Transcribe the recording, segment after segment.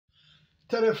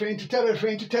tell a friend to tell a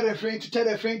friend to tell a friend to tell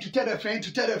a friend to tell a friend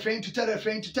to tell a friend to tell a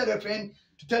friend to tell a friend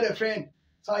to tell a friend.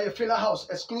 So your Filler House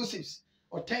exclusives,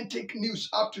 authentic news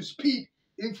up to speed.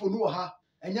 Info no ha.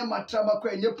 And your matrama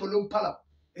and your polum pala.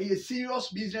 A serious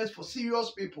business for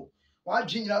serious people. While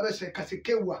Junior say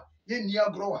Kasikewa, ye near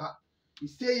grow ha. We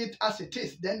say it as it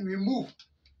is, then we move.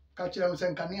 Catch them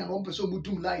and can and one person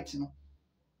mudum light, no.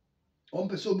 One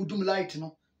person mudum light,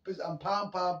 no. And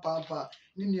pa.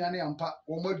 Niniane ampa,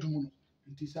 or madum.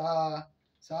 It is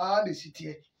the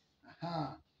city.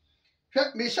 Aha.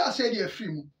 Me shall say the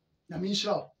free. Namin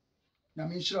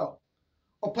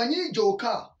Opani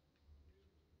Joka.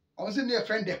 I was in their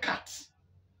friend the cat.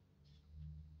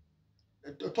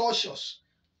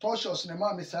 Tortious, ne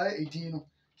mammy say 18.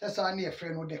 That's our near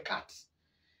friend of the cat.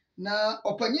 Now,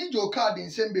 Opani Joka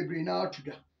didn't send baby now to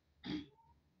the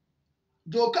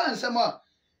Joka and Sama,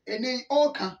 and they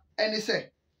all can, and they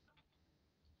say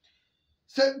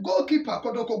goalkeeper,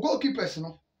 Kodoko goalkeepers,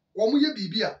 no, Womuya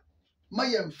Bibia,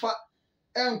 Mayam fat,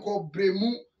 Enko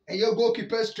Bremu, and your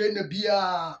goalkeepers train the beer.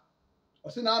 I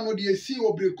said, I know the sea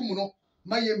or Brecumuno.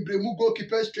 My embremu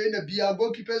goalkeepers train a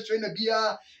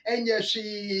beer, and yes,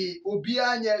 she,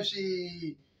 Obia, yes,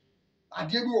 she. I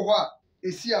did what a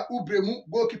sea ubremu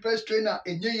goalkeepers trainer,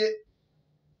 and ye.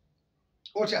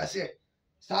 What I say,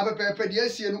 Sabe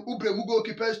Pepediasian, ubremu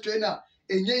goalkeepers trainer,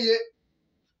 and ye.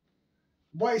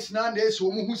 Boys nowadays,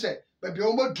 who said, but the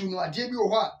Omo do not did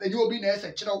what, then you'll be nice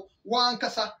at one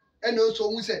cassa, and also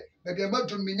who said, but the Omo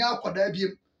do me now,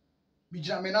 Quadabium,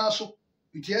 Bijaminaso,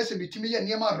 it yes, and between me and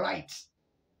Yama rights.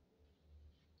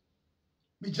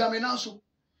 Bijamenaso.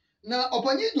 Na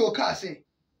opanye Joka say.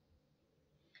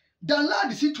 Dan la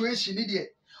the situation ni de.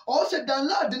 O say dan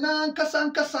la de na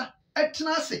nkasa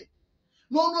etna se.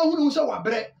 No hunu say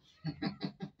wabre.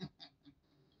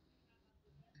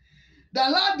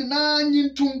 Dan la de na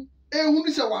nyintum ehunu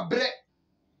say wabre.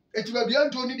 Eti ba bia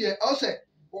nto ni de. O say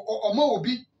oma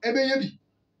obi ebeye bi.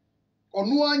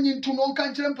 Onu anyintum no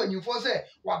nka nkire mpanyimfo say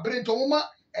wabre nto moma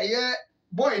eye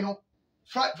boy no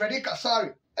Freddy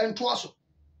Kasari ento aso.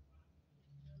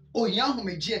 Oh, young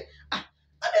meje. I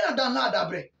didn't done that,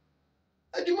 Abre.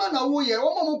 A demand a warrior,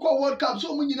 or Mamma call World Cup,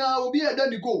 so many now will be a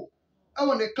daddy go. I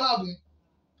want a club,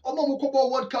 or Mamma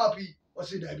call World Cup, or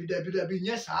say, Debbie,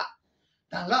 yes, sir.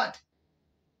 Than that.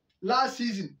 Last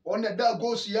season, on the dog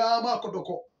goes Yama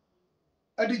Kodoko.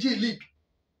 A DG League.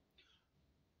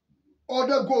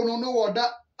 Order go, no order,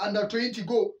 under 20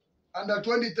 go, under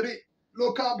 23,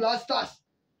 local blasters.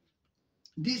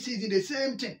 This season, the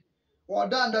same thing.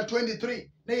 Order under 23.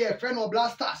 They are friend of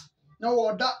blasters. Now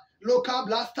order local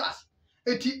blasters.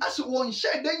 Eti as one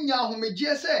share then ya home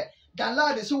say dan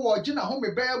lad is so gina home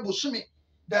bear busumi.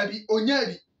 There be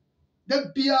onyari.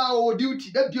 That be our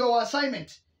duty, that be our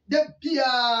assignment. That be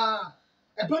a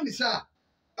bandisa.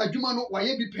 A jumano why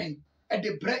be pain at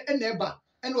the bread and neighbor.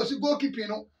 And was a goalkeeper,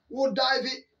 no, or dive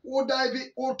it,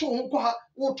 or to Honkoha,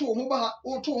 or to Hobaha,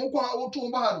 or to Honkoha, or to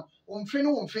Hobaha, on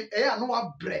fin, eh,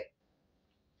 no bread.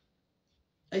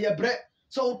 A bread.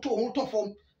 So to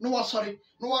Hontofom, no, sorry,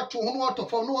 no, to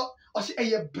Honotofom, no, I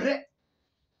say a bread.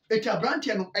 It's a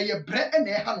brantiano, a bread and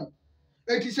a hano.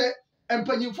 It is a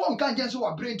Empanyfom can't just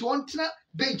bring to one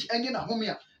bench and in a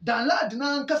homia. Dan lad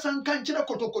nan casan canchera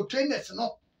kotoko trainers,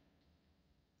 no.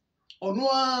 Or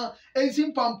no,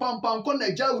 enzim pam con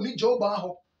a jaw ni job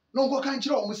baho. No go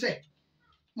canchero, we say.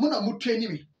 Mona mu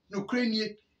training me, no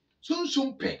cranie.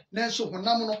 Soon pay, Nanso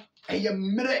Honamono, a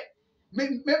mere. Me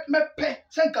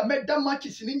senka me da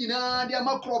matches ni nyina dia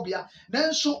makrobia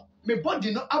nanso me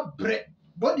body no abre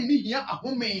body ni hia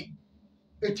ahome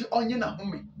eti onye na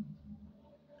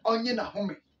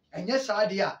home enye saa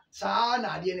dia saa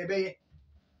na ade ne beye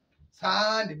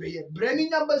saa ne beye bre ni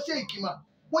nya base ekima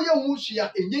wo ye hu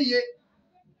sua enye ye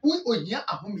wo ohia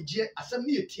ahomegye asem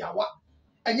ne etiawa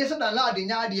enye se dan la ade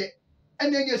nya ade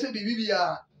ene enye se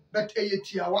bibia but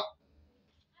eyetiawa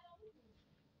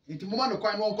eti moma no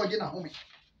kwan no onkoje na home.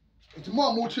 It's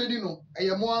more trading no,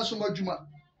 a more so much juma.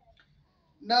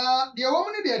 Now, the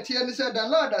woman in the TN said, the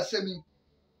lad as semi.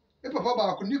 If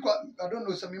Papa could I don't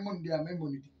know some money, their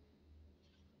memory.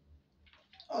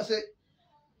 I say,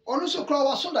 also crowd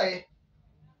was so die.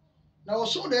 Now,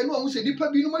 so they know who said,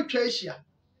 Nipper be my treasure.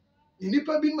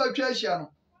 Nipper be my treasure.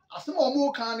 As some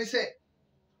more can say,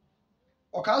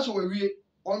 or castle we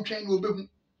on train will be,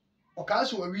 or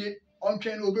castle we on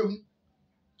train will be.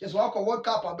 Just walk a World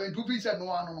Cup, but 2 pieces no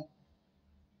one.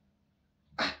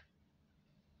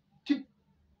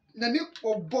 Nani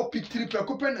obo pitiri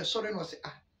prekope na sori no se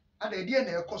ada ede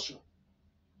na ekoso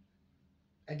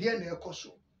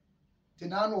te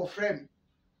na no frame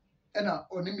ena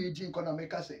oni mi di nko na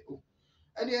meka se o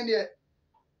ene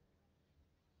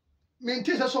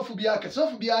mente sɛ sɔfo bi aka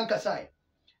sɔfo bi ankasa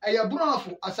ɛyɛ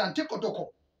brɔfo asante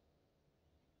kotoko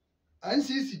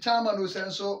NCC chairman o sɛ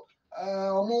nso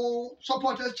ɔmo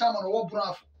supporters chairman ɔwɔ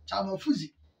brɔfo chairman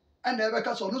fuzi ɛna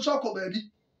ɛbɛka sɛ ɔno nso akɔ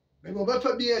baabi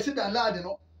ɔbɛfa bi ɛsi dan laade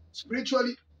no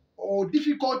spiritually or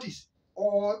difficulties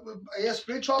or a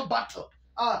spiritual battle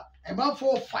a man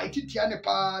for fight tia ne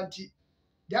paa nti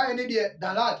deɛ ayɛ ne deɛ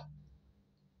dan laade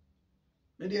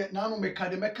ne deɛ nanu meka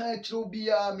de meka akyerɛw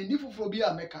biara menni foforɔ bi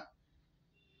a meka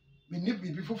menni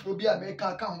biribi foforɔ bi a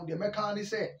meka ka ho deɛ meka ne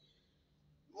sɛ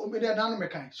ɔmɛdeɛ nanu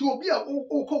meka so obi a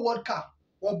wokɔ world cup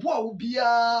ɔboa wo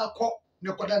biara kɔ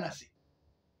ne kɔda n'ase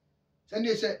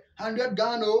sɛndeɛ sɛ 100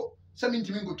 Ghana o sɛ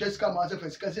mentimi nkɔtwa sika ma sɛ fa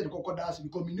sika sɛ de kɔkɔ da ase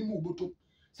because menim wo bɔtɔ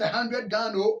sɛ 100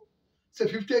 Ghana o sɛ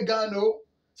 50 Ghana o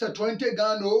sɛ 20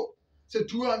 Ghana o sɛ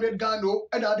 200 Ghana o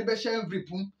ɛna ade bɛhyɛ envelope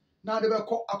mu na ade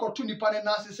bɛkɔ akɔto nipa ne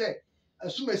n'ase sɛ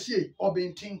asumasie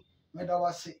ɔbɛnten mɛda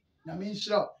wase na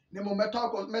menhyira ne mo mɛtɔ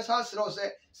akɔ mɛsa asrɛ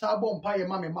sɛ saa bɔ mpa yɛ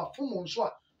ma me ma fom nso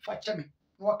a fa kyɛ me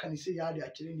na waka ne sɛ yɛ ade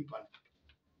akyerɛ nipa no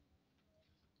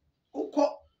wokɔ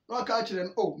na waka akyerɛ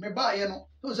no o me baayɛ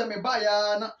no sɛ me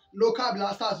baayɛ na local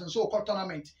blasters nso kɔ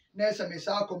tournament na ɛsɛ me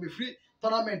saa kɔ me free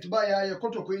tournament baayɛ yɛ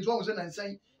kotoko yi so wɔn sɛ na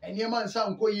nsan nneɛma nsa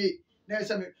nkɔ yie na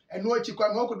ɛsɛ me ɛno akyi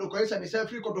kwan me kotoko ɛsɛ me sɛ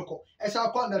free kotoko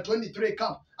ɛsɛ akɔ under 23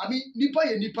 camp ami nipa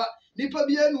yɛ nipa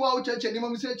bi enu a wokyɛkyɛ nneɛma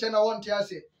mu sɛ kyɛ na wɔnte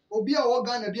ase obi a wɔ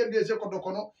Ghana bi sɛ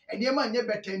kotoko no nneɛma nyɛ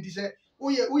bɛtɛ nti sɛ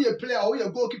woyɛ player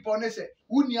woyɛ goalkeeper ne sɛ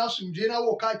wonni asomdwe na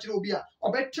wo ka kyerɛ obi a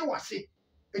ɔbɛte wase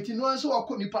eti no nso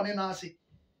wakɔ nipa ne n'ase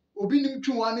obi nim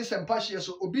twuwa ne sɛ mpahyeɛ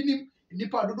so obi nim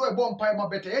nipa dodo ɛbɔ mpae ma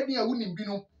bɛtɛ yɛde a wonim bi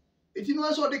no eti no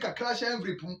nso ɔde kakra hyɛ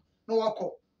envelope mu na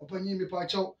wakɔ ɔpanyin mipa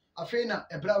akyɛw afei na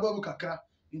ɛbra babu kakra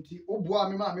nti oboa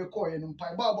me ma me kɔɔ yɛ no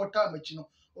mpae ba abɔta amachi no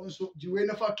nso jiwe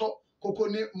ne fa tɔ koko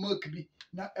ne milk bi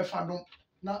na ɛfa no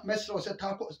na mɛsrɛ sɛ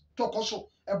tɔkɔ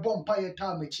so ɛbɔ mpae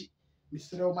ta amachi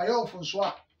mesrɛ ma yɛ ɔfo nso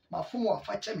a mafom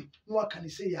afa kyɛ me na waka ne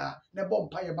sɛ ya na ɛbɔ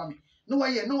mpae ba me na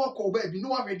wayɛ na wakɔ baabi na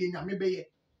wahwɛ de nyame bɛyɛ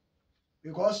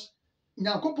because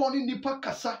nyankopɔn ne nipa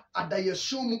kasa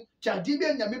adayɛso mu ti adeɛ bi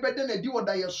a nyame bɛda na di wɔ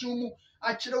dayɛso mu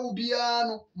akyerɛ wo biara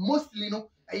no mostly no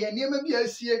ɛyɛ nneɛma bi a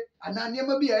asie anaa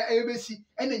nneɛma bi a ɛbɛsi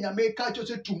ɛna nyame ka kyerɛ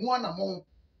sɛ tu ho anamɔn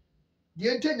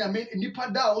deɛ nte nyame nipa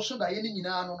da a wɔso daeɛ no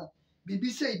nyinaa no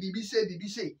biribi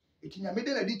sei eti nyame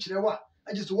de na di kyerɛ wo a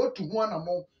agye sɛ wɔtu ho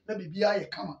anamɔn na biribiara yɛ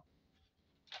kama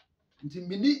nti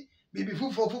mini biribi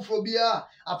foforɔ biara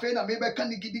afei na mebɛka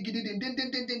ne gidigidi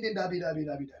dendendendenden dabi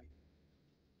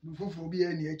foforɔ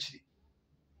biara ni akyiri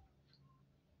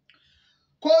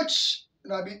coach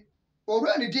nabi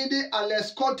owura ne din de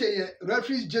Alex Cote yɛ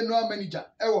referees general manager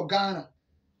ɛwɔ Ghana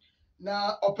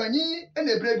na ɔpanyin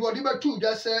ɛna ebire bi ɔde bɛtu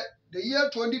dwa sɛ the year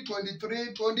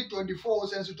 2023 2024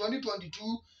 since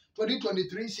 2022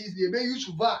 2023 season ebe use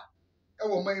VAR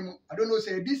ɛwɔ man mu I don't know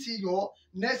say this season or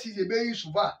next season ebe use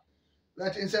VAR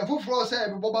that nsɛm foforɔ sɛ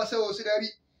ɛbi bɔba sɛ ɔsi dɛbi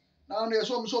na ɔno yɛ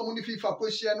sɛ ɔmo ne FIFA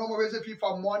kɔhyia na ɔmo bɛ sɛ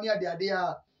FIFA mmoa ne adeade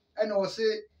a ɛna ɔsi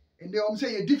ɛnde ɔmo sɛ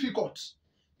yɛ difficult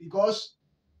because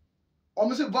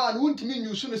ɔmo sɛ VAR no wuntumi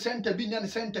nyusu ne center bi nya ne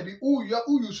center bi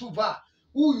uyusu VAR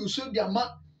uyusu de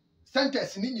ama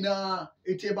centers ne nyinaa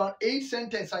eti about 8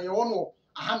 centers a yɛwɔ no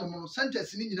ahanom no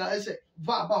centers ne nyinaa ɛsɛ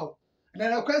VAR ba hɔ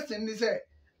na the question ne sɛ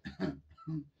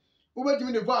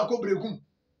wobɛtumi de VAR akɔ brekum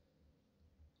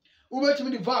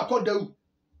wobɛtumi de VAR akɔ dawu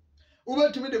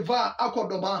wobɛtumi de VAR akɔ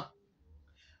dɔmaa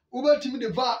wobɛtumi de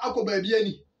VAR akɔ baabi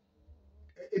ani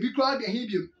ebi koraa de ahi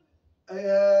biem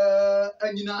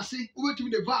anyinase wobɛtumi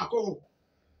de VAR akɔ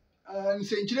hɔ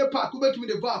nsɛnkyerɛ park wobɛtumi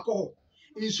de VAR akɔ hɔ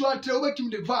nsuo atrɛ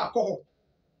wobɛtumi de VAR akɔ hɔ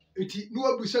eti no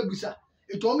abusabusa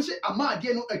eti ɔmo sɛ ama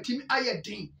adeɛ no atimi ayɛ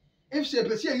den if sɛ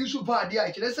pɛ sɛ yusu VAR adeɛ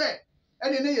a kyerɛ sɛ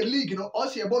ɛne ne yɛ league no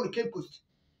ɔsɛ ɛbɔ no Cape Coast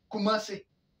Kumasi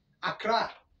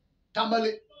Accra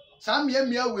Tamale saa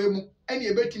mmea wei mu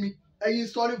ɛne ɛbɛtumi ayi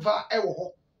install VAR ɛwɔ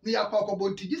hɔ ne yɛ akɔ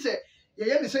akɔbɔ nti gye sɛ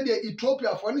yɛyɛ ne sɛ deɛ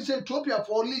Ethiopiafoɔ ne sɛ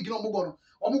Ethiopiafoɔ league no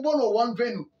ɔmo bɔ no one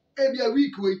venue ebi a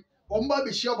week wei ɔmo ba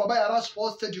bɛhyia Baba Yara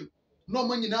Sports Stadium na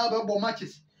ɔmo nyinaa bɛbɔ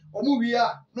matches ɔmo wie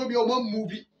a na obi a ɔmo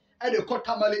movie ɛde kɔ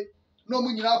Tamale na ɔmo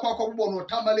nyinaa akɔ akɔbɔ no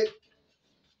Tamale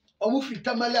ɔmo firi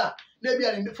Tamale a na ebi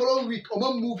a the following week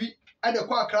ɔmo movie ɛde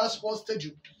kɔ Accra Sports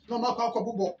Stadium na ɔmo akɔ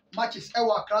akɔbɔ matches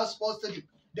ɛwɔ Accra Sports Stadium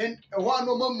then ɛhɔ a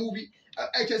na ɔmo movie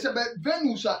ɛkyɛ sɛ bɛ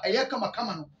venues a ɛyɛ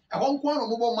kamakama no ɛhɔ nko na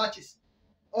ɔmo bɔ matches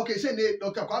okay sɛ ne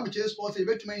Dr. Kwame Kyerɛ Sports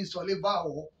ebɛtumi install VAR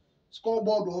wɔ hɔ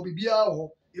scoreboard wɔ hɔ biribiara wɔ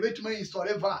hɔ ebɛtumi install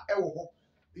VAR ɛwɔ hɔ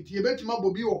eti ebɛtumi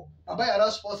abɔ bi wɔ Baba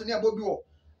Yara Sports ne abɔ bi wɔ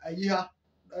ayi ha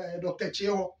Dr.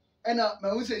 Kyerɛ hɔ ɛna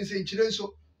mahu sɛ nsɛnkyerɛ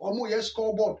nso ɔmo yɛ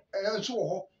scoreboard nso wɔ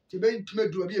hɔ ti ebɛtumi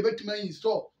aduru bi ebɛtumi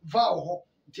install VAR wɔ hɔ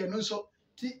ti ɛno nso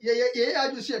ti yɛ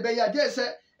adwo sɛ ɛbɛyɛ agye sɛ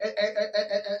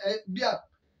bi a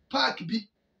park bi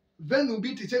venue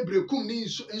bi te say brekum ni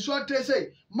nso atre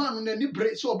say man na ni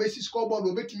bre so obesi scoreboard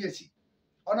obetimi asi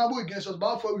ona boy against us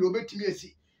Baafi we obetimi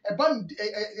asi e ban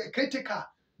critical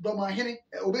do ma hene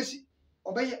obesi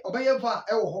obeye va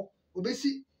e wo ho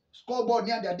obesi scoreboard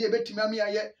ni ade ebetimi am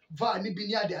ye va ni bi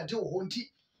ni ade wo ho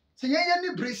nti se yenye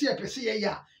ni bre si e pese ye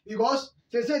ya because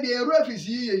they say the referees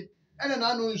yi ene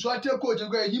na no nso atre coach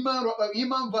go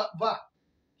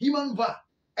human va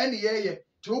ene ye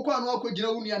ti wo kwa no akogina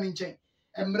wunu ani nchen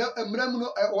emra mu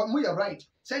no mo ye right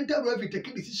center referee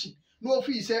take decision no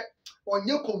fee say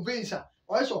onye convincer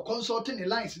or so consulting the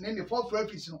lines na the fourth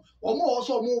referees no omo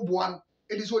also omo boa no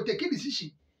it is so take decision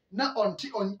na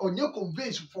onye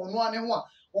convince for no ane ho a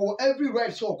or every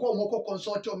right so ko omo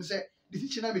consult om say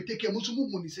decision na me take musu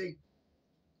mu ni say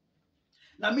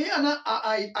na me ana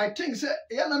I think say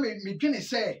ya na me dwene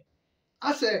say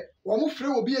ase omo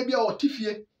frɛ obi a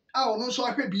otifie a ono so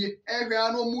ahwɛ bie ehwɛ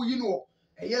ano mu yi no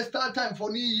eye start time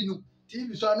for ni yi no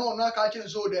TV so na ono aka kire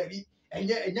so dari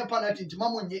enye penalty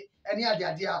ntima monye ene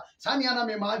ade a sa ne ana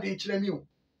me ma ade kire mi o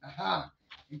aha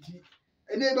nti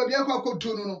ene ba bia kwa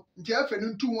kotu no nti afa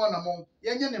no ntu ho na mo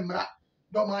yenye ne mra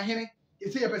do ma hene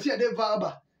ese ye pese de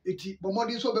vaba eti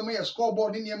bomodi so be mo ye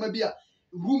scoreboard ni ema bia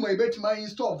room e betima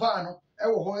install va no e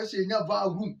wo ho ese nya va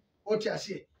room o ti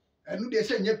ase enu de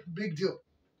ese nye big deal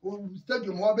o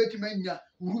stadium ho betima nya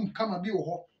room kama bi wo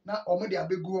ho na omo de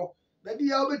abegu ho ba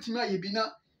bia betima ye bi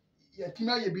na ye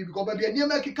tima ye bi because ba bia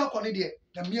ema kika kone de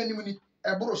na me anim ni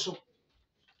e boro so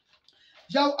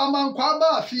yaw amankwa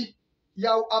Baafi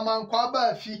yaw amankwa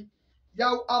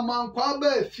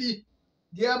Baafi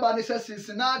de aba ne se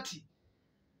Cincinnati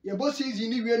ye bo season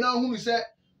ni wie na hunu se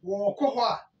wo kɔ hɔ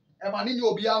a e ma ne nye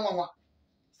obi anwanwa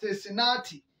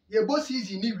Cincinnati ye bo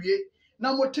season ni wie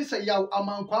na mo te se yaw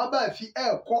amankwa Baafi e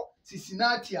kɔ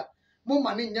Cincinnati a mo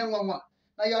ma ne nye nwanwa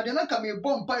na ya de na ka me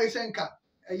bɔ mpa ese nka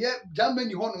eye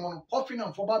Germany hɔ no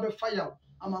Hoffenheim for ba be fire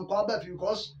amankwa Baafi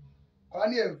because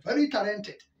kwani is very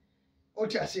talented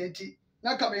oti asenti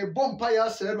na ka me bompa ya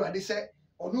seru ade se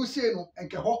onu se no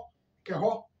enke ho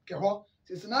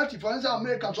Cincinnati for instance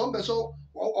America so be so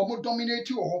omo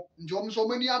dominate wo ho nje omo so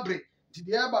mani abre ti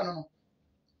de eba no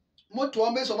moto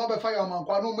o me so ba be fire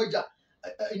amankwa no maja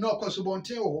ino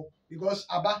okosubonten wo ho because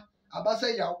aba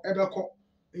say ya ebekọ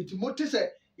eti moti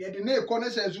se ye de na ekọ ne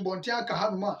se subonten aka ha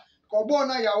no ma ko bo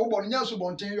na ya wo bo nya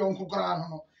subonten yo nkokora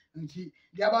no nti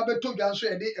de aba beto dwa so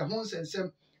ye de ehon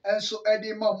sensem enso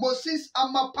edi ma Moses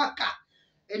amapaka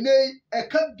ene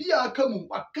eka bia aka mu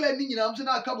akla ni nyina mse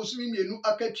na aka bosumi mienu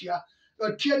akatua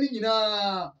atua ni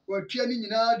nyina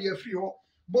de afri ho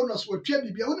bonus watua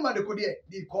bibia woni ma de ko de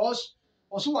because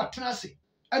also watrase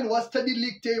and was study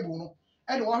league table no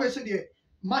and wa hwese de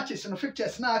matches no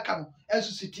fixtures na aka no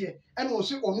enso sitie and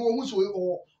also ono ohu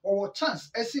so o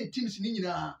chance ese teams ni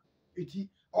nyina eti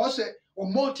o se o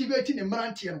motivate ni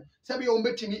mrantie no sabe o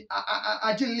betimi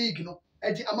age league no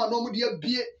eji ama no mu de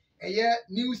abie eye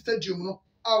new stadium no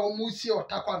a wo mu si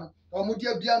otakwa no wo mu de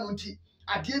abia no nti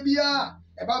ade bia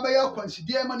e ba ba ya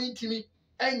consider ma ni ntimi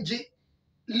enje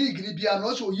league ni bia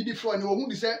no so yidi fro ni wo hu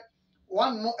di se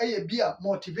one no eye bia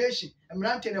motivation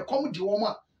emrante ne kom di wo mu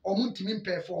a o mu ntimi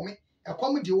perform e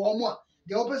kom di wo mu a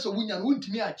de wo pese wunya no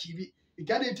ntimi achieve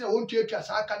itade nti wo ntuatwa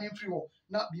sa aka ne mfiri wo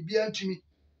na bibia ntimi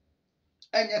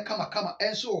enye kama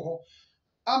enso ho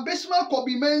ambesima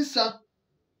kobi mensa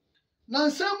na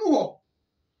nsamu ho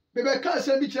bebe ka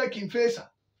se bi kire Kimfesa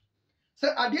se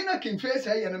ade na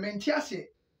Kimfesa ye no menti ase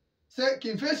se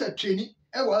Kimfesa training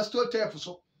e wa store turf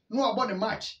so no abo ne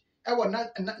match e wa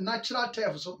natural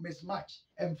turf so miss match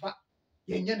emfa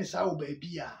ye nye ne sa wo ba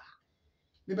bia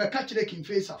bebe ka kire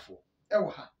Kimfesa fo e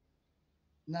wa ha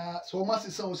na so ma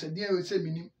se wo se de e se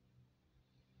minim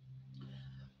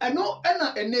eno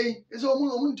ena enei is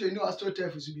omu training wa store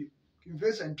turf so bi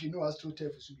Kimfesa training wa store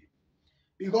turf so bi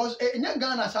because enya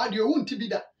Ghana sa de o nti bi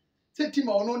da se team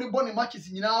ono ne bɔ ne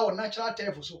matches nyina wɔ natural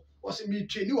turf so o se me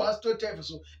train wa astro turf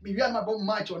so me wi na bɔ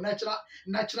match wɔ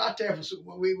natural turf so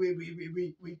we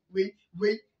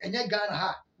enya Ghana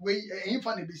ha we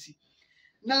enfa na besi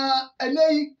na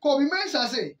enei Kobe Mensah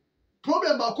say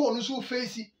problem ba ko no so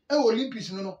face e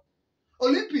Olympics no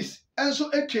Olympics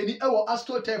enso train e wɔ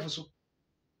astro turf so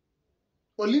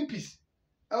Olympics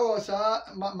e wɔ sa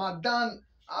madan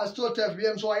astro turf bi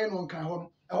em so aye no nkan ho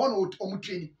no e ho no omu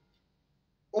training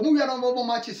omu wi na bo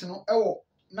matches no e wo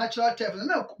natural turf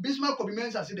na Bismarck Kobe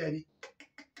Mensah say there ni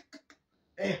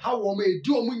how wo ma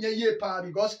edi omu nya ye pa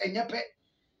because enye pe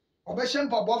obehye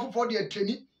mpabo afofo de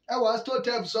training e wo astro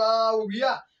turf so wi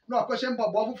a no akohye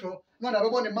mpabo afofo no da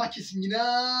bebo ne matches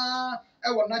nyina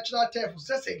e wo natural turf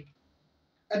sese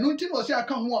enu nti no se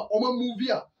aka ho a omo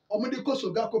movie a omo de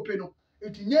koso ga kope no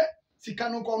etinye sika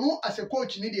no kono as a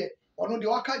coach ni de ono de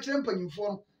waka kire mpanyimfo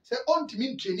no se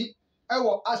ontimi ntreni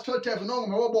ewo astroturf no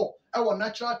me wobo ewo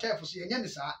natural turf so yenye ne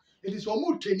saa it is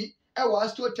omu treni ewo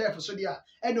astroturf so dia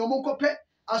ene omu kope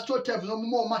astroturf no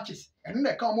mo matches eno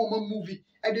na ka omu movie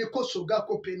e de kosoga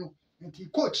kope no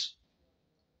nti coach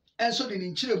enso de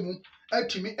nkyire mu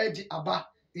atumi edi aba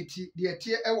eti de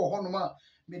etie ewo honom a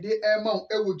me de ema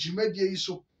ewo dwumadie yi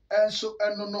so enso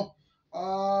eno no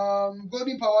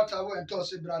golden power table and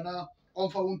toss brana on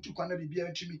for untu kwana bibia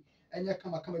ntumi enye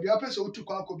kama bia pese otu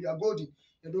kwa akobia golden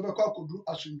ye do be kwa akodu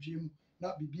asundwem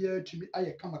na bibia ntumi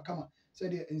aye kama se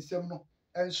de ensem no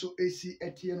enso esi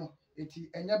etie no eti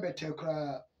enye bete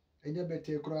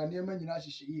kra niema nyina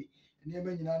hyehye yi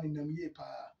niema nyina nenam yi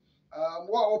pa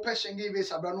wo opession give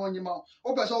sabra no onyima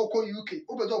o pese okọ UK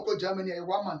o pese okọ Germany e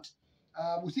 1 month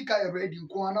musika ye ready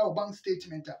nko ana o bank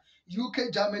statement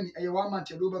UK Germany e 1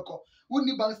 month e do be ko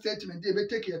woni bank statement dey be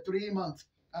take you 3 months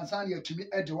and san you to me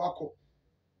ede wako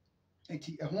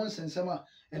enti e ho nsensem a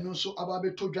eno so aba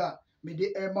beto dwa me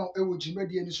de ema ewo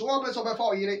jimadi ni so wo be so be fa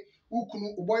oyire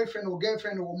ukunu o boyfriend o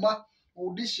girlfriend o ma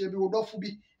o dishie bi o dofo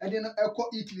bi ede no ekọ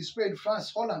Italy Spain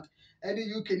France Holland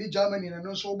ede UK ni Germany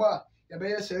no so ba ya be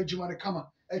yes adwuma ne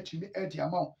kama atumi ede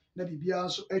amount na bibia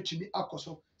so atumi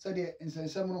akoso se de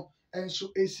nsensem no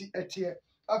enso esi etie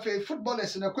afi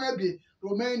footballers na kwa bi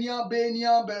Romania,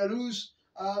 Albania, Belarus,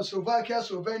 Slovakia,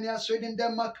 Slovenia, Sweden,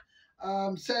 Denmark,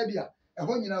 Serbia.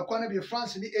 Ehho nyina kwa na bi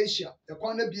France ni Asia.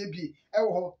 Ekwa na bi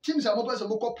ewo teams a mobile so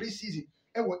moko pre-season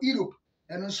ewo Europe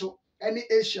eno nso ene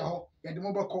Asia ho ye de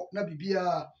mobako na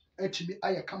bibia atumi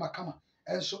aye kama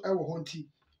enso ewo ho nti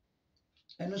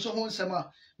eno nso ho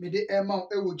nsema me de ema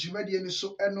ewo dwumade ni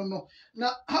so eno no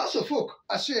na House of Folk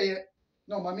asoye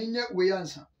na ma menye we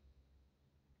answer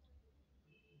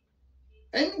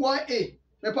NYA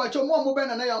me pa cho mo be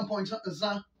na ya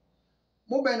Amponsah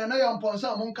mo be na ya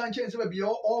Amponsah mo nka nche nse be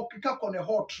o kika kone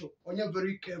hot onye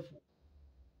very careful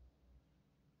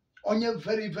onye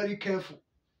very careful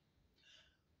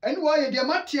NYA de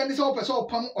matie ni se o pese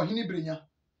opam ohini brenya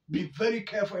be very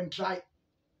careful and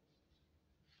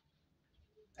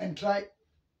try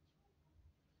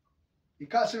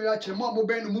because we actually mo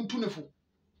be no muntunefo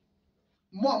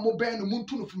mo be no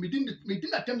muntunefo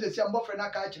medin attempt se ambo fre na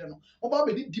ka akire no oba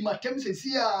be di matem se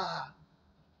sia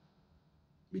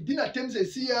medin attempt se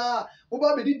sia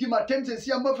oba be di matem se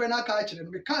sia ambo fre na ka akire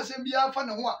no because em bia fa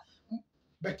ne ho a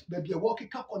but baby walk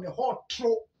ka on the hot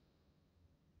throw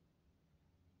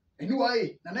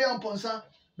anyway na ya Amponsah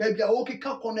baby walk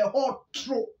ka on the hot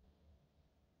throw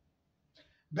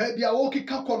baby walk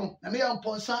ka kono na ya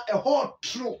Amponsah a hot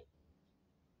throw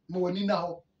mawani na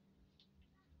ho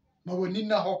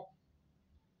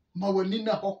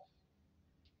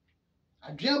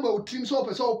adua ba otrim so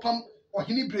pese opam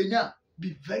ohini brenya be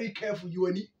very careful you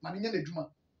ani maninya na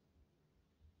dwuma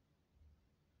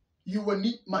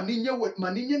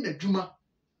maninya na dwuma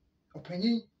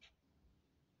opanyin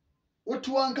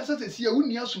otu ankasa sesi a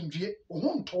wuni asomdue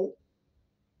oho nto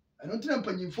eno ntina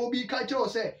mpanyimfo bi ka kire o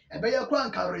se ebe ya kwa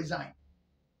nka resign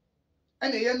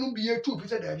ene ye no bi etu fi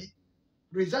se dabi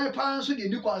resign pa so de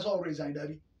ni kwa so resign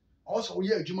dabi also wo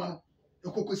ye adwuma no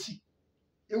ekokosi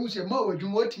ewu se ma wo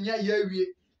adwuma otimi aye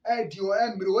awie e di o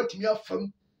embre otimi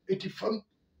afam etifam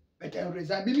but en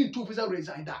resign bi ni tu fi se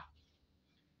resign da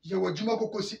ye wo adwuma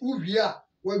kokosi uwie a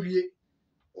wawie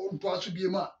o nto aso bi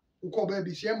ma ukọ ba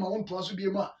bi se ma o nto aso bi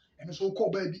ma eno so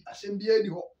ukọ ba bi asem bi ani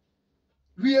ho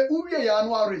uwie ya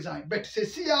no resign but se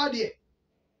si ya de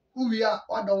uwie a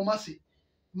wada wo mase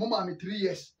mo ma me 3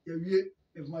 years ya wie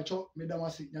if macho me da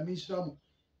mase nyame nshiramu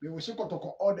me wo se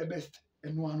kotoko all the best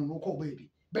eno anu no ukọ ba bi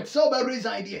but so ba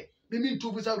resign de me mean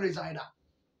to for resign da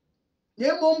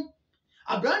yemom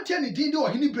abrante ne din de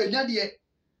ohini brenya de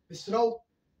misraw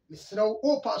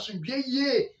o paso dwe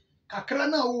ye kakra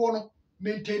na wo no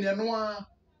maintain eno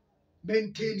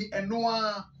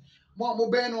mo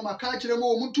be no maka kire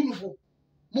mo muntunufo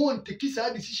mo on take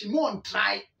sa decision mo on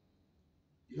try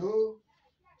yo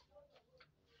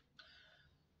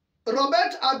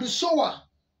Robert Adusowa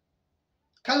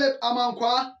Caleb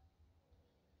Amankwa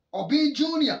Obi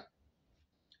Junior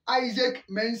Isaac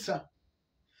Mensah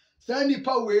Sani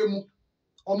pa we mu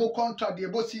omo contract de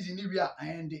bo season ni wi a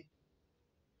ende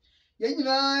ye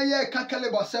nyina ye ka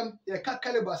Caleb asem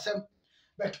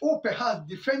but perhaps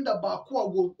defender ba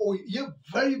ko wo ye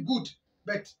very good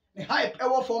but the hype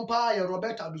ever from pa ye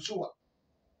Robert Adusowa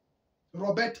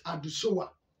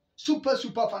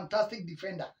super fantastic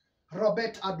defender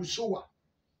Robert Adusowa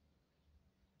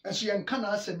as you can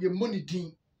asem ye money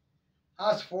din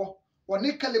as for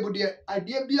one Caleb de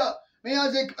idea bia me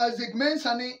Isaac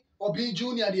Mensah ni Obi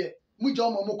Junior de mu jo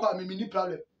mo kwa me ni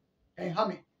problem en ha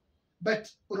me but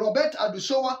Robert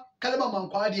Adusowa Kaleba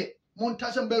Mankwa de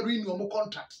montasem be renew mo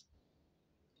contract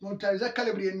montaze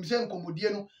Kaleba de nse nkomodie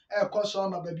no e koso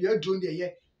ama ba bia dron de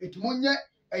ye etmonye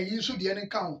ayi so de ne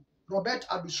kan Robert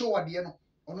Adusowa de no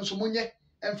ono so monye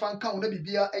emfa kan na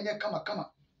bibia enye kama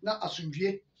na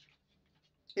asomdwie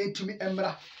etimi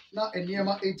emra na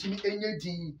eniema etimi enye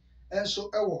din enso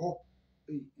ewo ho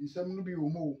nsem no bi wo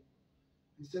mo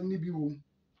nsem ni bi wo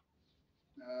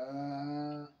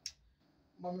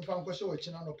mami fa nko se wo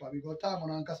china no pa because time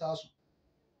no ankasa aso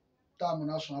time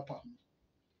no aso apa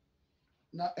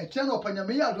na etia no pa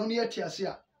nyame ya do no yeti ase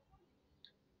a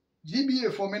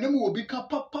GBA for me ne mo obi ka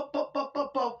pa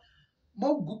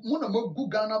mo na magu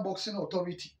Ghana Boxing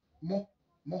Authority mo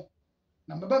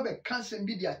na meba be cancel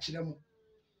bi di akire mo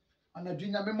anadwu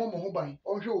nyame mo ho ban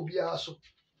ohwe obi a so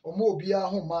omo obi a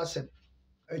ho ma asem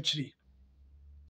akiri